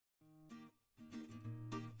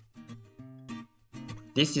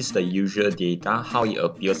This is the usual data, how it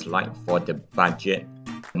appears like for the budget.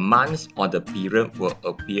 Months or the period will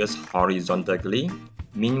appear horizontally.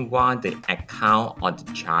 Meanwhile, the account or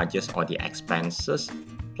the charges or the expenses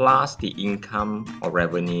plus the income or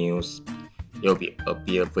revenues, it will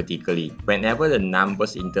appear vertically. Whenever the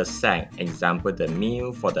numbers intersect, example, the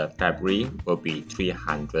meal for the February will be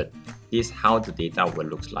 300. This is how the data will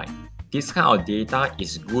look like. This kind of data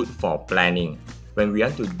is good for planning. When we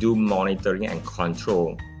want to do monitoring and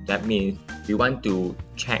control, that means we want to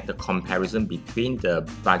check the comparison between the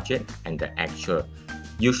budget and the actual.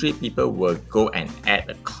 Usually people will go and add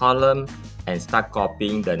a column and start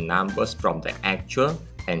copying the numbers from the actual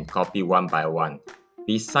and copy one by one.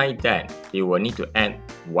 Besides that, they will need to add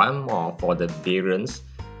one more for the variance.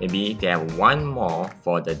 Maybe they have one more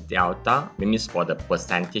for the delta, means for the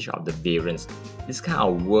percentage of the variance. This kind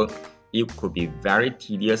of work, it could be very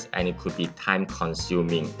tedious and it could be time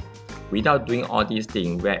consuming. Without doing all these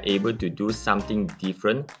things, we are able to do something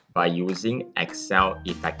different by using Excel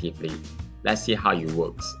effectively. Let's see how it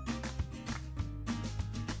works.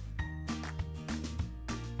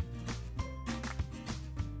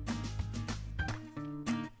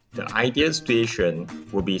 The ideal situation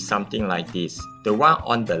will be something like this. The one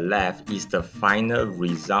on the left is the final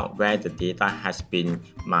result where the data has been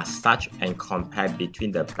massaged and compared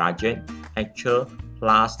between the budget, actual,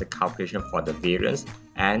 plus the calculation for the variance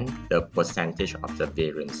and the percentage of the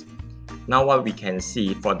variance. Now what we can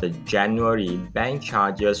see for the January bank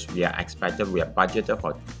charges, we are budgeted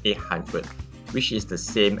for 800, which is the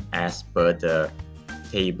same as per the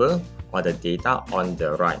table or the data on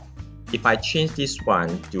the right. If I change this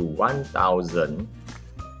one to 1000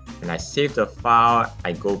 and I save the file,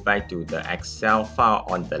 I go back to the Excel file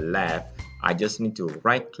on the left, I just need to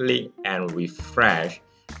right click and refresh.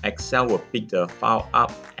 Excel will pick the file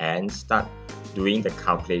up and start doing the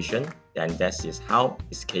calculation. Then that is how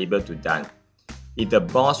it's able to done. If the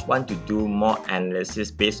boss want to do more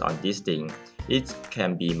analysis based on this thing, it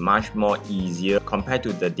can be much more easier compared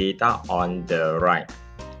to the data on the right.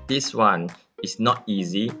 This one is not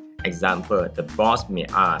easy. Example, the boss may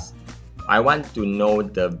ask, I want to know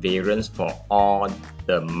the variance for all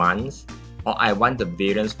the months, or I want the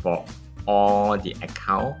variance for all the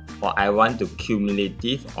account, or I want the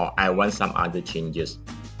cumulative, or I want some other changes.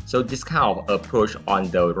 So this kind of approach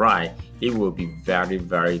on the right, it will be very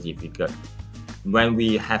difficult. When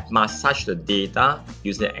we have massaged the data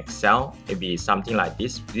using Excel, it will be something like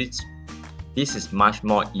this. This is much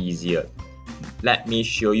more easier. Let me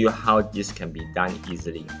show you how this can be done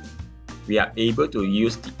easily. We are able to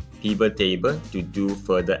use the pivot table to do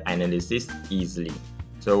further analysis easily.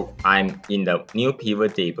 So I'm in the new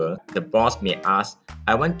pivot table. The boss may ask,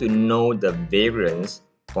 I want to know the variance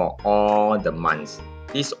for all the months.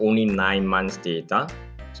 This is only 9 months data.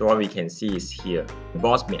 So what we can see is here. The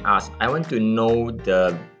boss may ask, I want to know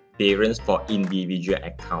the variance for individual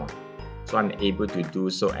account. So I'm able to do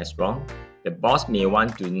so as well. The boss may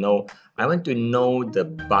want to know, I want to know the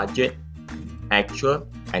budget, actual,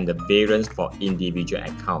 and the variance for individual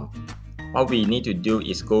account. What we need to do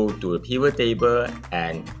is go to a pivot table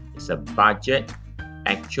and it's a budget,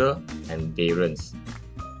 actual, and variance.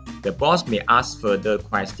 The boss may ask further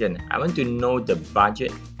question. I want to know the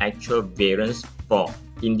budget, actual, variance for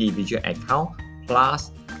individual account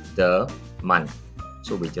plus the month.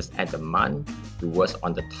 So we just add the month, the words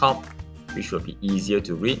on the top, which will be easier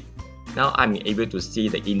to read. Now I'm able to see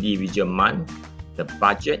the individual month, the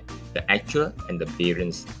budget, the actual, and the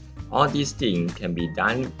variance. All these things can be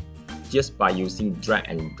done just by using drag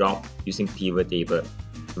and drop using pivot table.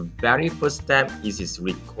 The very first step is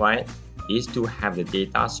required is to have the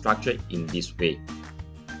data structured in this way.